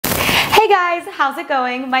Guys, how's it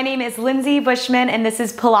going? My name is Lindsay Bushman and this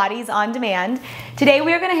is Pilates on Demand. Today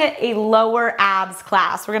we are going to hit a lower abs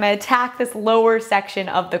class. We're going to attack this lower section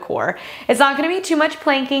of the core. It's not going to be too much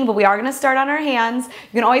planking, but we are going to start on our hands.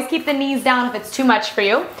 You can always keep the knees down if it's too much for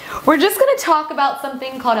you. We're just going to talk about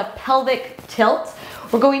something called a pelvic tilt.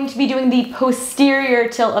 We're going to be doing the posterior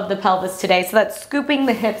tilt of the pelvis today, so that's scooping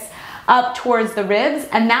the hips up towards the ribs,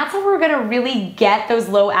 and that's how we're gonna really get those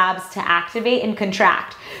low abs to activate and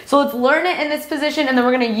contract. So let's learn it in this position, and then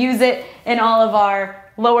we're gonna use it in all of our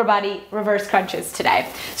lower body reverse crunches today.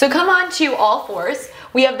 So come on to all fours.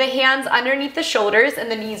 We have the hands underneath the shoulders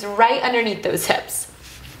and the knees right underneath those hips.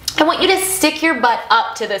 I want you to stick your butt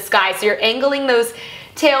up to the sky, so you're angling those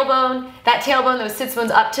that tailbone, those sits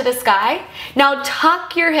bones up to the sky. Now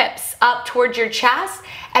tuck your hips up towards your chest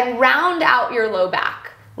and round out your low back.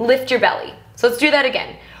 Lift your belly. So let's do that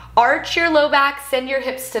again. Arch your low back, send your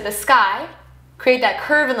hips to the sky, create that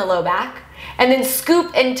curve in the low back, and then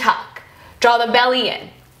scoop and tuck. Draw the belly in.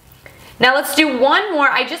 Now let's do one more.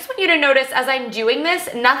 I just want you to notice as I'm doing this,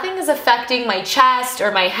 nothing is affecting my chest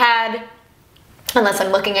or my head, unless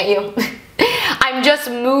I'm looking at you. I'm just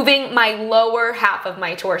moving my lower half of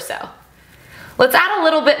my torso. Let's add a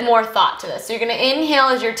little bit more thought to this. So you're gonna inhale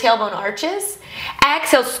as your tailbone arches.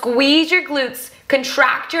 Exhale, squeeze your glutes,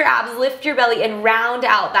 contract your abs, lift your belly, and round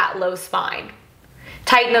out that low spine.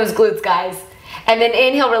 Tighten those glutes, guys. And then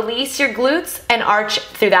inhale, release your glutes and arch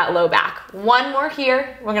through that low back. One more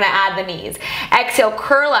here, we're gonna add the knees. Exhale,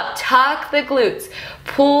 curl up, tuck the glutes.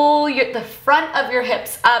 Pull the front of your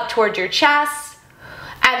hips up towards your chest,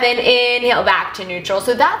 and then inhale back to neutral.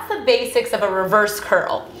 So that's the basics of a reverse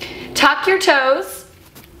curl. Tuck your toes,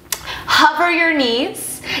 hover your knees.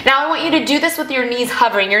 Now I want you to do this with your knees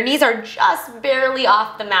hovering. Your knees are just barely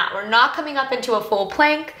off the mat. We're not coming up into a full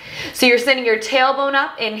plank. So you're sending your tailbone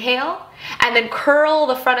up, inhale, and then curl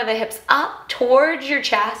the front of the hips up towards your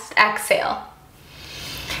chest, exhale.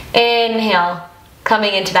 Inhale,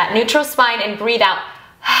 coming into that neutral spine, and breathe out.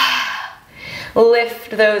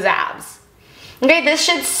 Lift those abs. Okay, this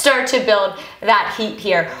should start to build that heat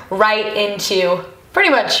here right into pretty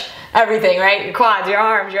much everything, right? Your quads, your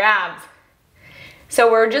arms, your abs. So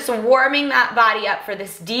we're just warming that body up for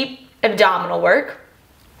this deep abdominal work.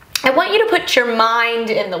 I want you to put your mind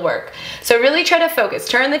in the work. So really try to focus.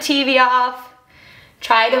 Turn the TV off.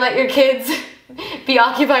 Try to let your kids be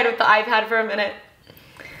occupied with the iPad for a minute.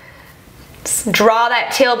 Just draw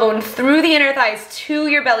that tailbone through the inner thighs to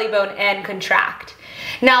your belly bone and contract.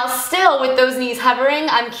 Now still with those knees hovering,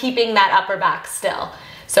 I'm keeping that upper back still.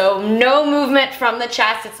 So no movement from the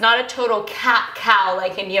chest. It's not a total cat-cow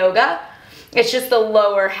like in yoga. It's just the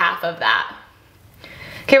lower half of that.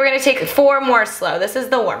 Okay, we're gonna take 4 more slow. This is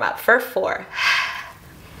the warm-up for 4.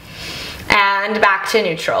 And back to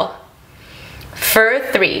neutral. For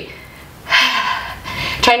 3.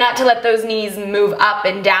 Try not to let those knees move up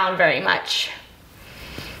and down very much.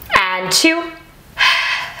 And 2.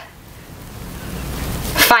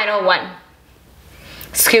 Final 1.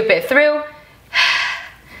 Scoop it through.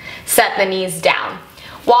 Set the knees down.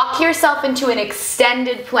 Walk yourself into an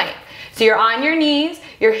extended plank. So you're on your knees,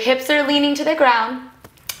 your hips are leaning to the ground.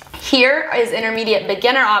 Here is intermediate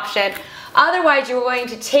beginner option. Otherwise, you're going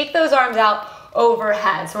to take those arms out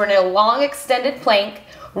overhead. So we're in a long extended plank.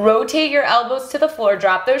 Rotate your elbows to the floor,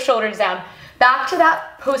 drop those shoulders down. Back to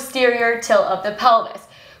that posterior tilt of the pelvis.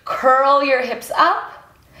 Curl your hips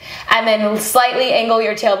up, and then slightly angle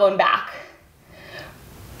your tailbone back.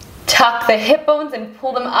 Tuck the hip bones and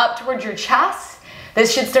pull them up towards your chest.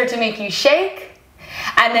 This should start to make you shake.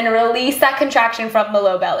 And then release that contraction from the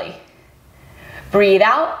low belly. Breathe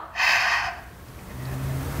out.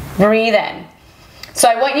 Breathe in. So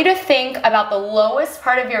I want you to think about the lowest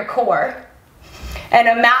part of your core. And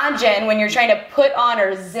imagine when you're trying to put on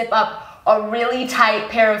or zip up a really tight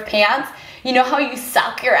pair of pants. You know how you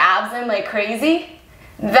suck your abs in like crazy?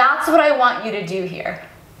 That's what I want you to do here.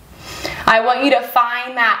 I want you to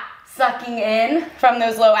find that sucking in from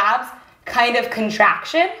those low abs kind of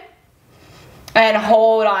contraction and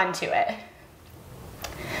hold on to it.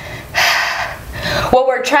 What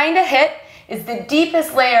we're trying to hit is the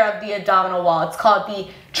deepest layer of the abdominal wall. It's called the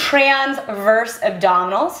transverse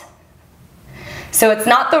abdominals. So it's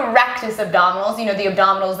not the rectus abdominals, you know, the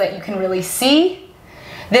abdominals that you can really see.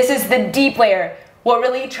 This is the deep layer, what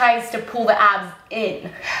really tries to pull the abs in.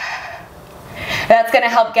 That's gonna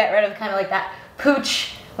help get rid of kind of like that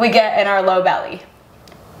pooch we get in our low belly.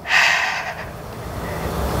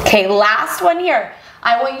 Okay, last one here.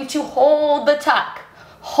 I want you to hold the tuck.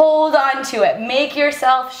 Hold on to it. Make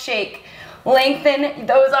yourself shake. Lengthen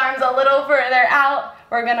those arms a little further out.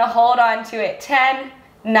 We're gonna hold on to it. 10,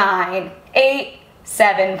 9, 8,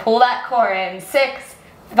 7, pull that core in, 6,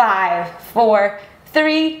 5, 4,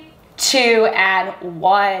 3, 2, and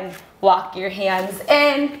 1. Walk your hands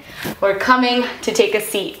in. We're coming to take a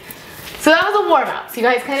seat. So that was a warm up. So you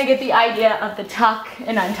guys kind of get the idea of the tuck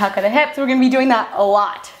and untuck of the hips. We're gonna be doing that a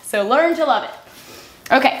lot. So learn to love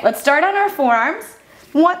it. Okay, let's start on our forearms.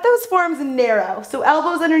 Want those forearms narrow, so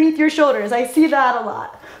elbows underneath your shoulders. I see that a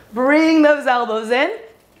lot. Bring those elbows in.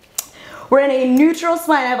 We're in a neutral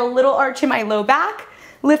spine. I have a little arch in my low back.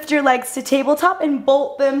 Lift your legs to tabletop and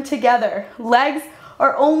bolt them together. Legs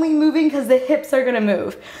are only moving because the hips are gonna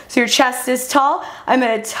move. So your chest is tall. I'm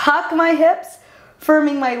gonna tuck my hips,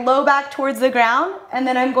 firming my low back towards the ground, and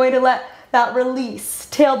then I'm going to let that release,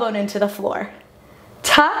 tailbone into the floor.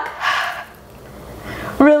 Tuck,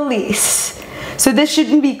 release. So this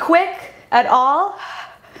shouldn't be quick at all.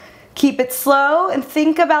 Keep it slow and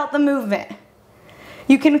think about the movement.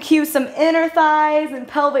 You can cue some inner thighs and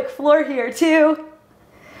pelvic floor here too.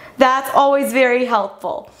 That's always very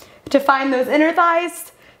helpful. To find those inner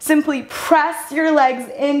thighs, simply press your legs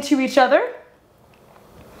into each other.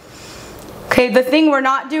 Okay, the thing we're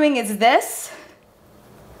not doing is this.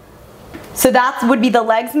 So that would be the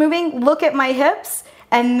legs moving. Look at my hips,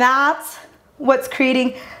 and that's what's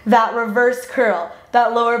creating that reverse curl,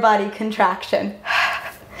 that lower body contraction.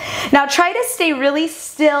 Now try to stay really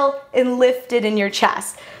still and lifted in your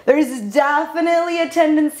chest. There's definitely a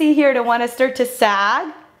tendency here to want to start to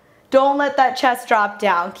sag. Don't let that chest drop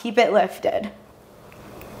down. Keep it lifted.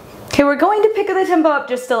 Okay, we're going to pick the tempo up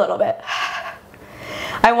just a little bit.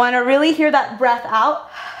 I want to really hear that breath out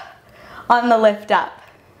on the lift up.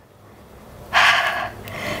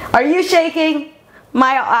 Are you shaking?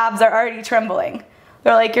 My abs are already trembling.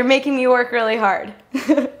 They're like, you're making me work really hard.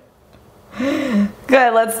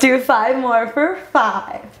 Good, let's do 5 more for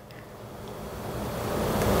 5.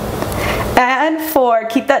 And 4,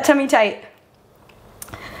 keep that tummy tight.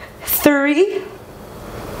 3,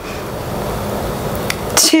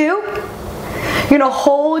 2, you're gonna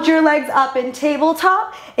hold your legs up in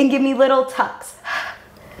tabletop and give me little tucks.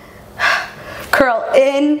 Curl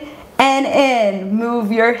in and in.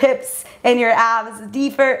 Move your hips and your abs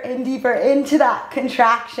deeper and deeper into that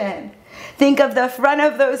contraction. Think of the front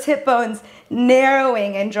of those hip bones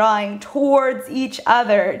narrowing and drawing towards each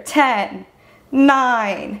other. 10,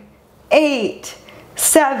 9, 8,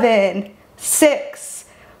 7, 6,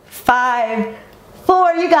 5,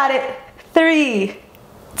 4, you got it. 3,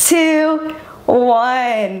 2,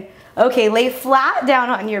 1. Okay, lay flat down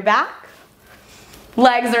on your back.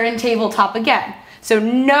 Legs are in tabletop again. So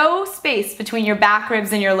no space between your back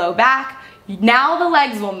ribs and your low back. Now the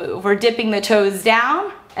legs will move. We're dipping the toes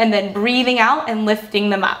down and then breathing out and lifting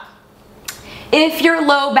them up. If your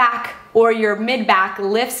low back or your mid back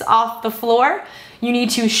lifts off the floor, you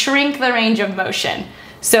need to shrink the range of motion.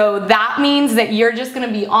 So that means that you're just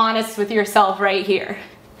gonna be honest with yourself right here.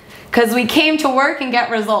 Because we came to work and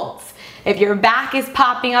get results. If your back is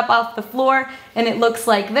popping up off the floor and it looks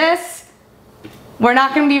like this, we're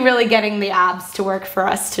not gonna be really getting the abs to work for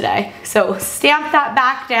us today. So stamp that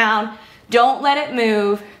back down, don't let it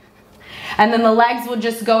move, and then the legs will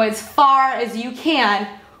just go as far as you can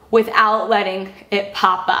without letting it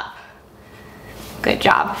pop up. Good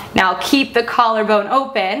job. Now keep the collarbone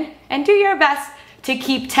open and do your best to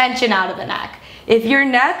keep tension out of the neck. If your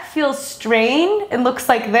neck feels strained and looks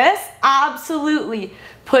like this, absolutely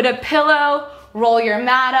put a pillow, roll your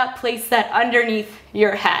mat up, place that underneath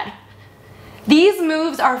your head. These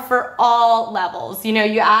moves are for all levels. You know,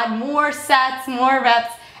 you add more sets, more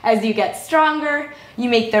reps as you get stronger, you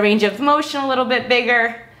make the range of motion a little bit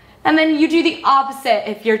bigger, and then you do the opposite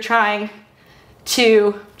if you're trying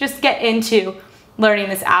to just get into learning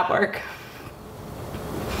this ab work.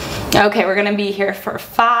 Okay, we're gonna be here for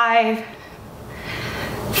 5.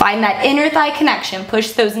 Find that inner thigh connection.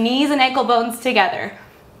 Push those knees and ankle bones together.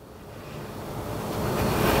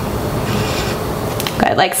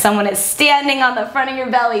 Good, like someone is standing on the front of your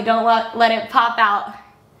belly. Don't let it pop out.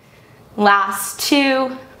 Last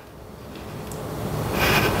 2.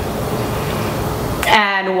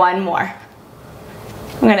 And 1 more.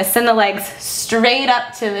 I'm gonna send the legs straight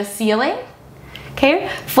up to the ceiling. Okay,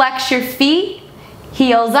 flex your feet,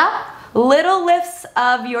 heels up, little lifts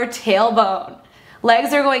of your tailbone.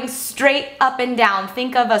 Legs are going straight up and down.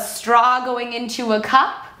 Think of a straw going into a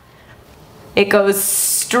cup. It goes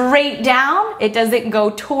straight down. It doesn't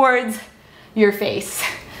go towards your face.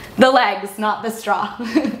 The legs, not the straw.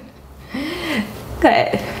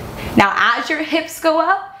 Good. Now as your hips go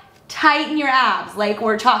up, tighten your abs. Like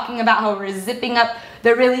we're talking about how we're zipping up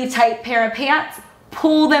the really tight pair of pants.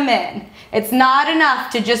 Pull them in. It's not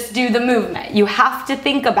enough to just do the movement. You have to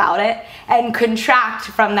think about it and contract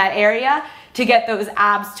from that area to get those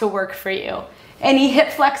abs to work for you. Any hip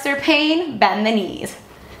flexor pain, bend the knees.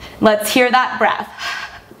 Let's hear that breath.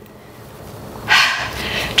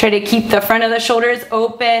 Try to keep the front of the shoulders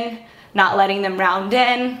open, not letting them round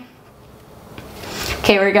in.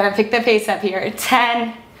 Okay, we're gonna pick the pace up here.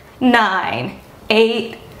 10, 9,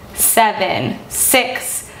 8, 7,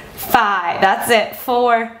 6, 5. That's it.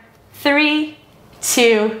 4, 3,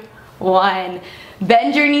 2, 1.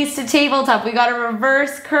 Bend your knees to tabletop. We got a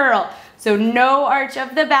reverse curl. So no arch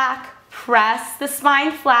of the back. Press the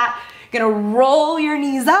spine flat. You're gonna roll your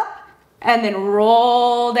knees up and then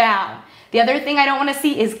roll down. The other thing I don't wanna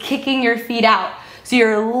see is kicking your feet out. So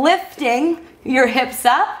you're lifting your hips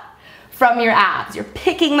up from your abs. You're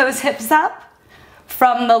picking those hips up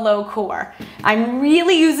from the low core. I'm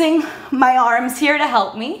really using my arms here to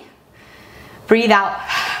help me. Breathe out.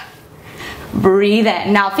 Breathe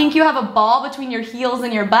in. Now think you have a ball between your heels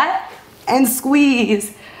and your butt and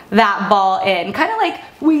squeeze that ball in. Kind of like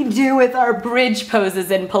we do with our bridge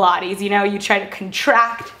poses in Pilates. You know, you try to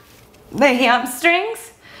contract the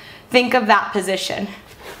hamstrings. Think of that position.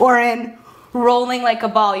 Or in rolling like a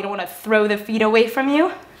ball, you don't want to throw the feet away from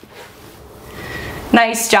you.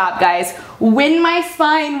 Nice job, guys. When my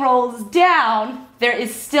spine rolls down, there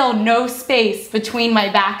is still no space between my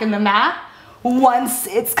back and the mat once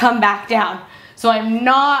it's come back down. So I'm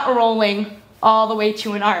not rolling all the way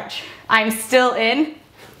to an arch. I'm still in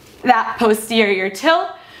that posterior tilt,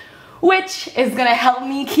 which is gonna help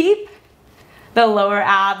me keep the lower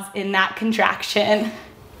abs in that contraction.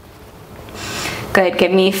 Good,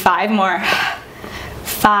 give me 5 more.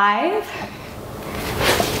 5,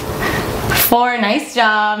 4, nice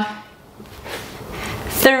job.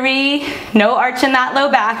 3, no arch in that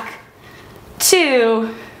low back.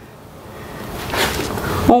 2,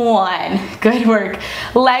 1, good work.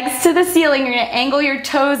 Legs to the ceiling, you're gonna angle your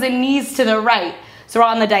toes and knees to the right. So we're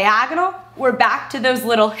on the diagonal, we're back to those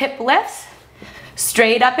little hip lifts,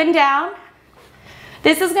 straight up and down.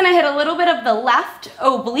 This is gonna hit a little bit of the left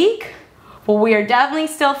oblique, but we are definitely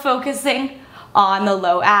still focusing on the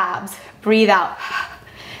low abs. Breathe out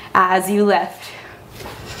as you lift.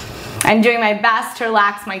 I'm doing my best to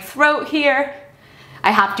relax my throat here.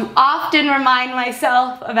 I have to often remind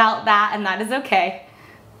myself about that, and that is okay.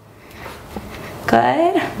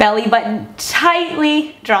 Good. Belly button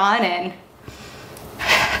tightly drawn in.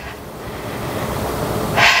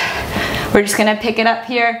 We're just gonna pick it up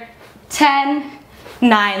here. 10,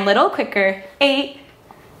 9, little quicker. 8,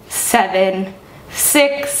 7,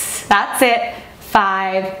 6, that's it.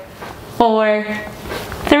 5, 4,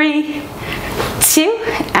 3, 2,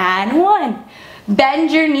 and 1.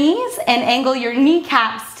 Bend your knees and angle your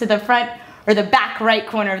kneecaps to the front, or the back right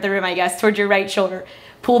corner of the room, I guess, towards your right shoulder.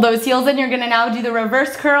 Pull those heels in. You're gonna now do the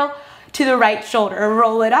reverse curl to the right shoulder.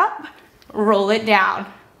 Roll it up, roll it down.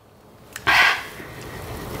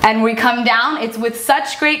 And we come down, it's with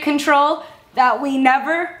such great control that we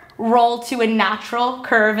never roll to a natural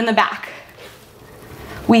curve in the back.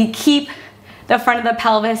 We keep the front of the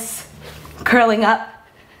pelvis curling up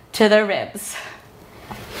to the ribs.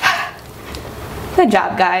 Good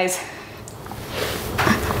job, guys.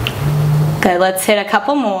 Good, let's hit a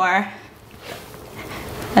couple more.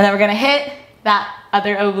 And then we're gonna hit that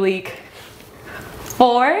other oblique.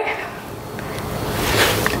 4,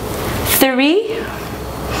 3,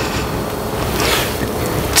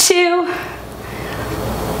 2,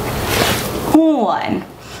 1.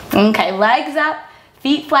 Okay, legs up,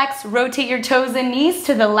 feet flex, rotate your toes and knees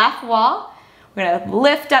to the left wall. We're gonna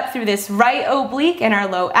lift up through this right oblique and our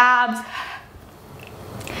low abs.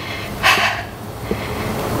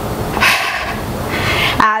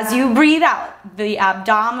 As you breathe out, the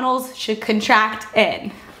abdominals should contract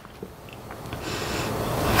in.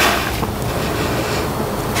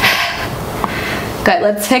 Good,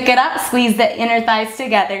 let's pick it up, squeeze the inner thighs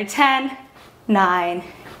together. 10, 9,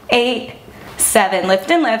 8, 7,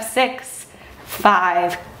 lift and lift. 6,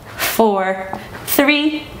 5, 4,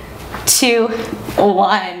 3, 2,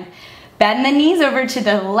 1. Bend the knees over to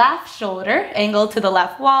the left shoulder, angle to the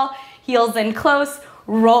left wall, heels in close,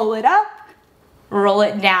 roll it up, roll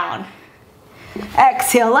it down.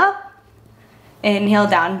 Exhale up, inhale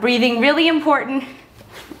down. Breathing really important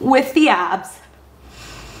with the abs.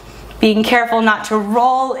 Being careful not to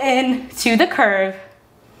roll in to the curve.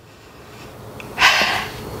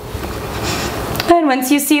 And once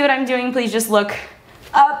you see what I'm doing, please just look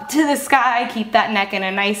up to the sky. Keep that neck in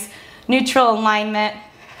a nice neutral alignment.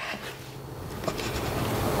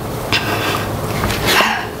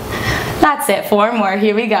 That's it, 4 more,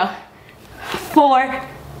 here we go. 4,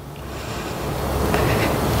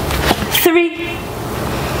 3,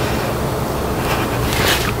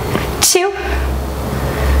 2,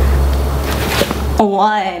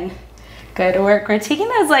 1. Good work. We're taking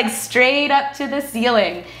those legs straight up to the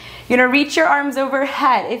ceiling. You're gonna reach your arms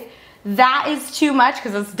overhead. If that is too much,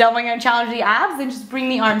 because it's definitely gonna challenge the abs, then just bring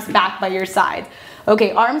the arms back by your sides.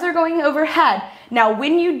 Okay, arms are going overhead. Now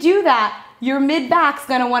when you do that, your mid-back's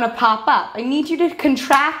gonna wanna pop up. I need you to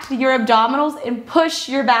contract your abdominals and push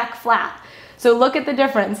your back flat. So look at the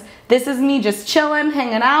difference. This is me just chilling,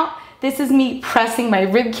 hanging out. This is me pressing my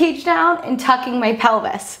rib cage down and tucking my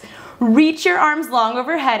pelvis. Reach your arms long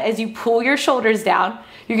overhead as you pull your shoulders down.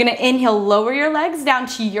 You're gonna inhale, lower your legs down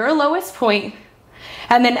to your lowest point,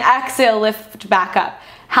 and then exhale, lift back up.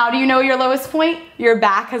 How do you know your lowest point? Your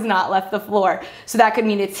back has not left the floor. So that could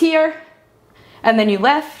mean it's here, and then you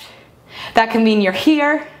lift. That can mean you're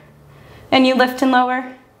here, and you lift and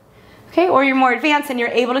lower. Okay, or you're more advanced and you're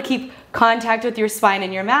able to keep contact with your spine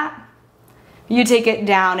and your mat. You take it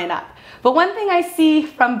down and up. But one thing I see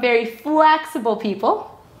from very flexible people,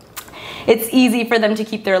 it's easy for them to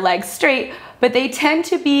keep their legs straight, but they tend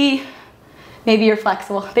to be, maybe you're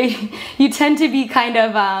flexible, you tend to be kind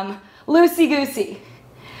of loosey-goosey.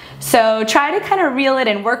 So try to kind of reel it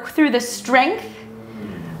in, work through the strength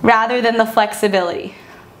rather than the flexibility.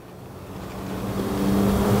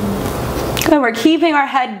 Good, we're keeping our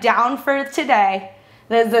head down for today.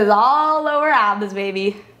 This is all lower abs,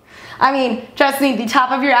 baby. I mean, trust me, the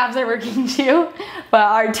top of your abs are working too, but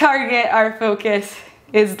our target, our focus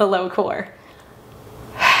is the low core.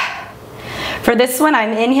 For this one,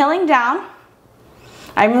 I'm inhaling down.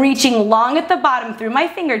 I'm reaching long at the bottom through my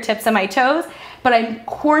fingertips and my toes, but I'm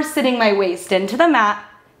corseting my waist into the mat,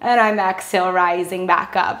 and I'm exhale, rising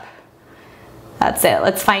back up. That's it.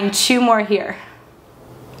 Let's find 2 more here.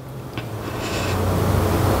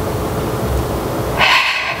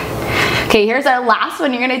 Okay, here's our last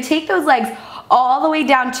one. You're gonna take those legs all the way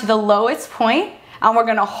down to the lowest point, and we're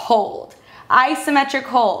gonna hold. Isometric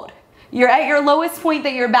hold. You're at your lowest point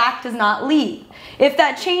that your back does not leave. If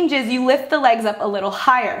that changes, you lift the legs up a little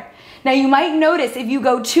higher. Now you might notice if you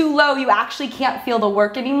go too low, you actually can't feel the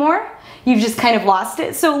work anymore. You've just kind of lost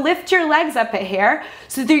it. So lift your legs up a hair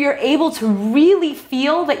so that you're able to really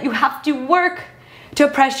feel that you have to work to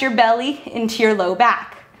press your belly into your low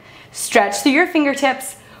back. Stretch through your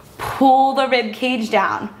fingertips, pull the rib cage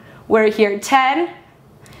down. We're here, 10,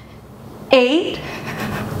 8,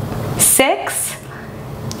 6,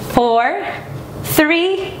 4,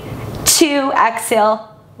 3, 2,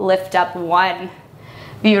 exhale, lift up 1.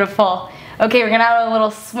 Beautiful. Okay, we're gonna have a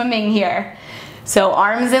little swimming here. So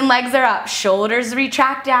arms and legs are up, shoulders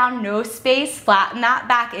retract down, no space, flatten that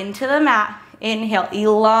back into the mat. Inhale,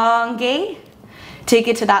 elongate, take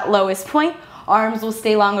it to that lowest point. Arms will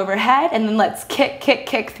stay long overhead, and then let's kick, kick,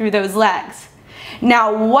 kick through those legs.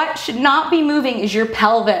 Now, what should not be moving is your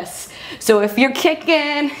pelvis. So if you're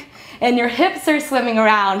kicking and your hips are swimming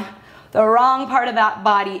around, the wrong part of that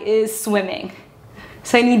body is swimming.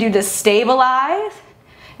 So I need you to stabilize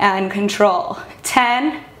and control.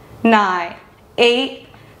 10, 9, 8,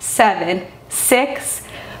 7, 6,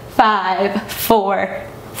 5, 4,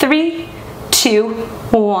 3, 2,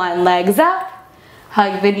 1. Legs up.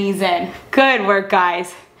 Hug the knees in. Good work,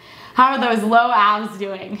 guys. How are those low abs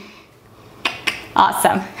doing?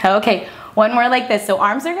 Awesome. Okay, one more like this. So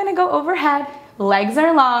arms are gonna go overhead, legs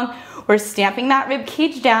are long. We're stamping that rib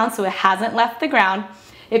cage down so it hasn't left the ground.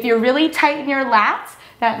 If you're really tight in your lats,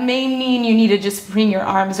 that may mean you need to just bring your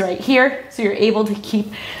arms right here so you're able to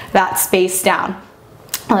keep that space down.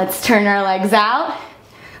 Let's turn our legs out,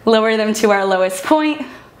 lower them to our lowest point,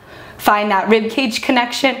 find that rib cage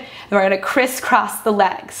connection, and we're gonna crisscross the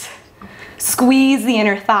legs. Squeeze the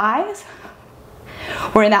inner thighs.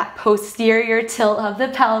 We're in that posterior tilt of the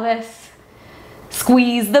pelvis.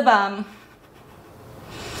 Squeeze the bum.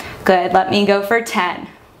 Good, let me go for 10.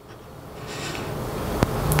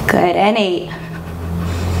 Good, and 8.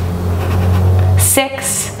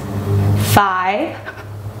 6, 5,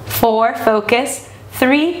 4, focus,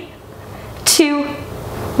 3, 2,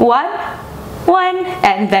 1,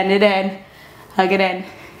 and bend it in, hug it in.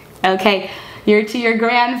 Okay, you're to your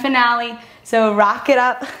grand finale, so rock it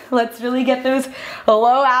up. Let's really get those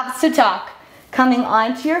low abs to talk. Coming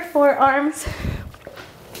onto your forearms.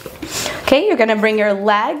 Okay, you're gonna bring your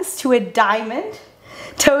legs to a diamond.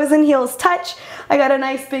 Toes and heels touch. I got a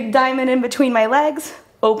nice big diamond in between my legs.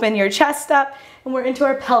 Open your chest up, and we're into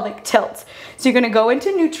our pelvic tilt. So you're gonna go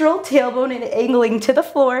into neutral, tailbone and angling to the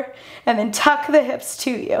floor, and then tuck the hips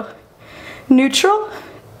to you. Neutral,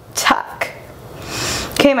 tuck.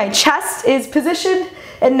 Okay, my chest is positioned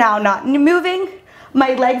and now not moving.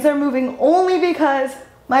 My legs are moving only because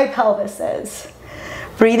my pelvis is.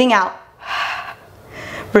 Breathing out,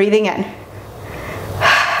 breathing in.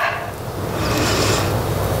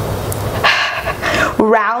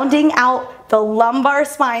 Rounding out the lumbar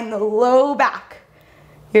spine, the low back.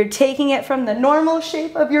 You're taking it from the normal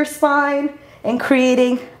shape of your spine and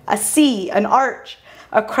creating a C, an arch,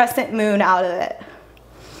 a crescent moon out of it.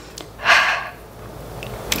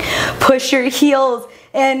 Push your heels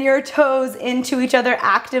and your toes into each other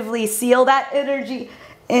actively. Seal that energy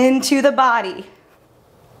into the body.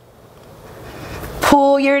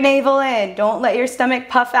 Pull your navel in. Don't let your stomach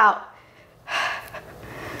puff out.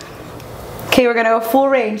 Okay, we're gonna go full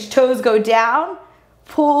range. Toes go down.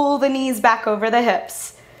 Pull the knees back over the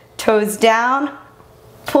hips. Toes down,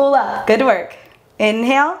 pull up. Good work.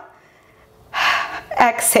 Inhale,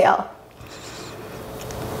 exhale.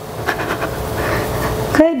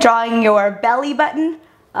 Good, drawing your belly button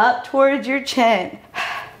up towards your chin.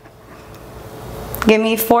 Give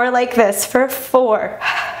me 4 like this for 4.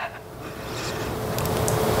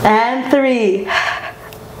 And 3.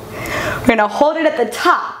 We're gonna hold it at the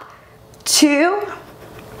top. 2.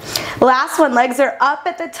 Last one, legs are up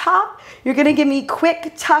at the top. You're gonna give me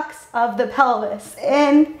quick tucks of the pelvis.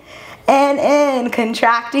 In and in,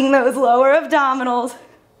 contracting those lower abdominals.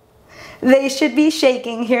 They should be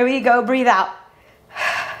shaking. Here we go, breathe out.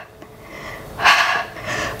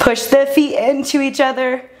 Push the feet into each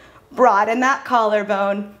other. Broaden that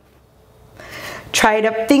collarbone. Try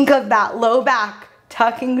to think of that low back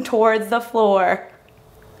tucking towards the floor.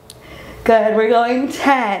 Good, we're going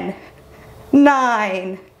 10,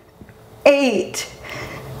 9, 8,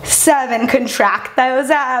 7, contract those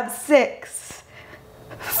abs, 6,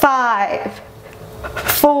 5,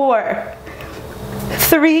 4,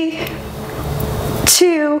 3,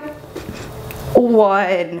 2,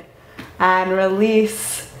 1, and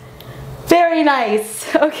release. Very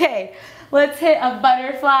nice. Okay, let's hit a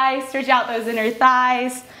butterfly. Stretch out those inner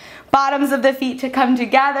thighs, bottoms of the feet to come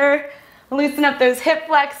together. Loosen up those hip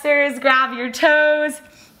flexors, grab your toes,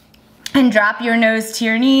 and drop your nose to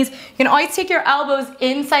your knees. You can always take your elbows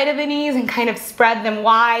inside of the knees and kind of spread them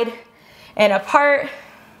wide and apart.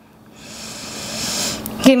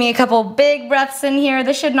 Give me a couple big breaths in here.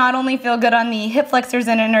 This should not only feel good on the hip flexors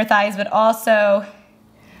and inner thighs, but also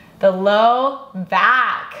the low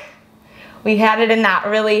back. We had it in that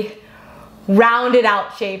really rounded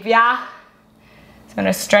out shape, yeah? So I'm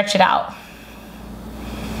gonna stretch it out.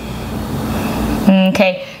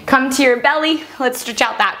 Okay, come to your belly. Let's stretch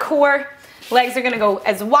out that core. Legs are gonna go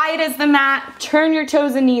as wide as the mat. Turn your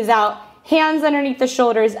toes and knees out. Hands underneath the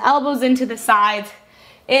shoulders, elbows into the sides.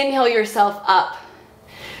 Inhale yourself up.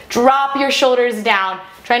 Drop your shoulders down.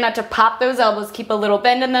 Try not to pop those elbows. Keep a little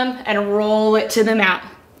bend in them and roll it to the mat.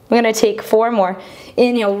 We're gonna take 4 more.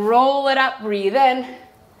 Inhale, roll it up, breathe in.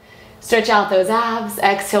 Stretch out those abs.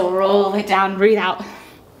 Exhale, roll it down, breathe out.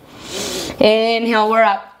 Inhale, we're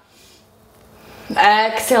up.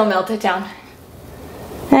 Exhale, melt it down.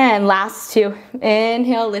 And last 2.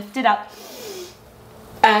 Inhale, lift it up.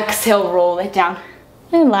 Exhale, roll it down.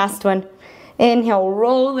 And last one. Inhale,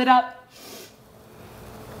 roll it up.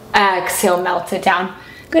 Exhale, melt it down.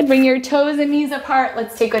 Good, bring your toes and knees apart.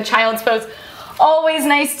 Let's take a child's pose. Always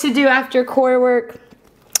nice to do after core work.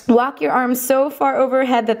 Walk your arms so far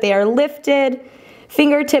overhead that they are lifted,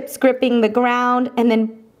 fingertips gripping the ground, and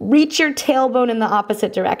then reach your tailbone in the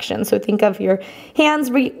opposite direction. So think of your hands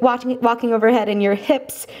walking overhead and your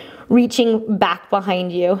hips reaching back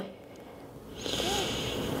behind you.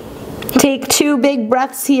 Take 2 big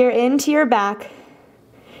breaths here into your back.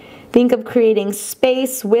 Think of creating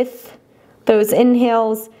space with those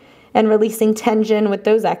inhales and releasing tension with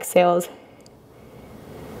those exhales.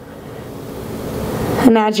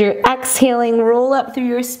 And as you're exhaling, roll up through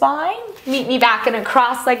your spine. Meet me back in a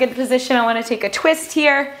cross-legged position. I want to take a twist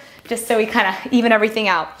here, just so we kind of even everything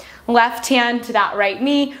out. Left hand to that right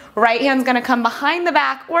knee. Right hand's going to come behind the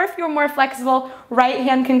back, or if you're more flexible, right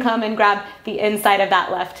hand can come and grab the inside of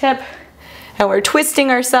that left hip. And we're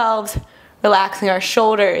twisting ourselves, relaxing our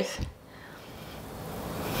shoulders.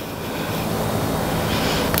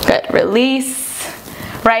 Good, release.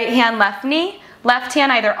 Right hand, left knee. Left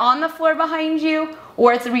hand either on the floor behind you,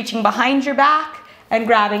 or it's reaching behind your back and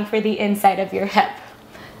grabbing for the inside of your hip.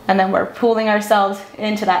 And then we're pulling ourselves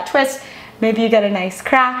into that twist. Maybe you get a nice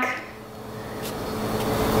crack.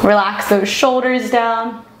 Relax those shoulders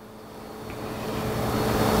down.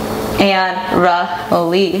 And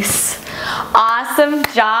release. Awesome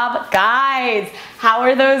job, guys. How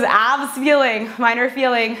are those abs feeling? Mine are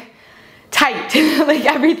feeling tight. Like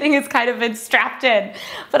everything has kind of been strapped in.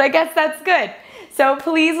 But I guess that's good. So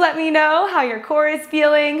please let me know how your core is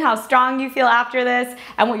feeling, how strong you feel after this,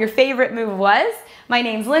 and what your favorite move was. My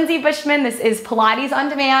name's Lindsay Bushman. This is Pilates on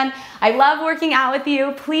Demand. I love working out with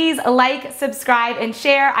you. Please like, subscribe, and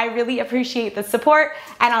share. I really appreciate the support,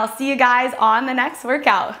 and I'll see you guys on the next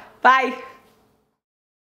workout. Bye.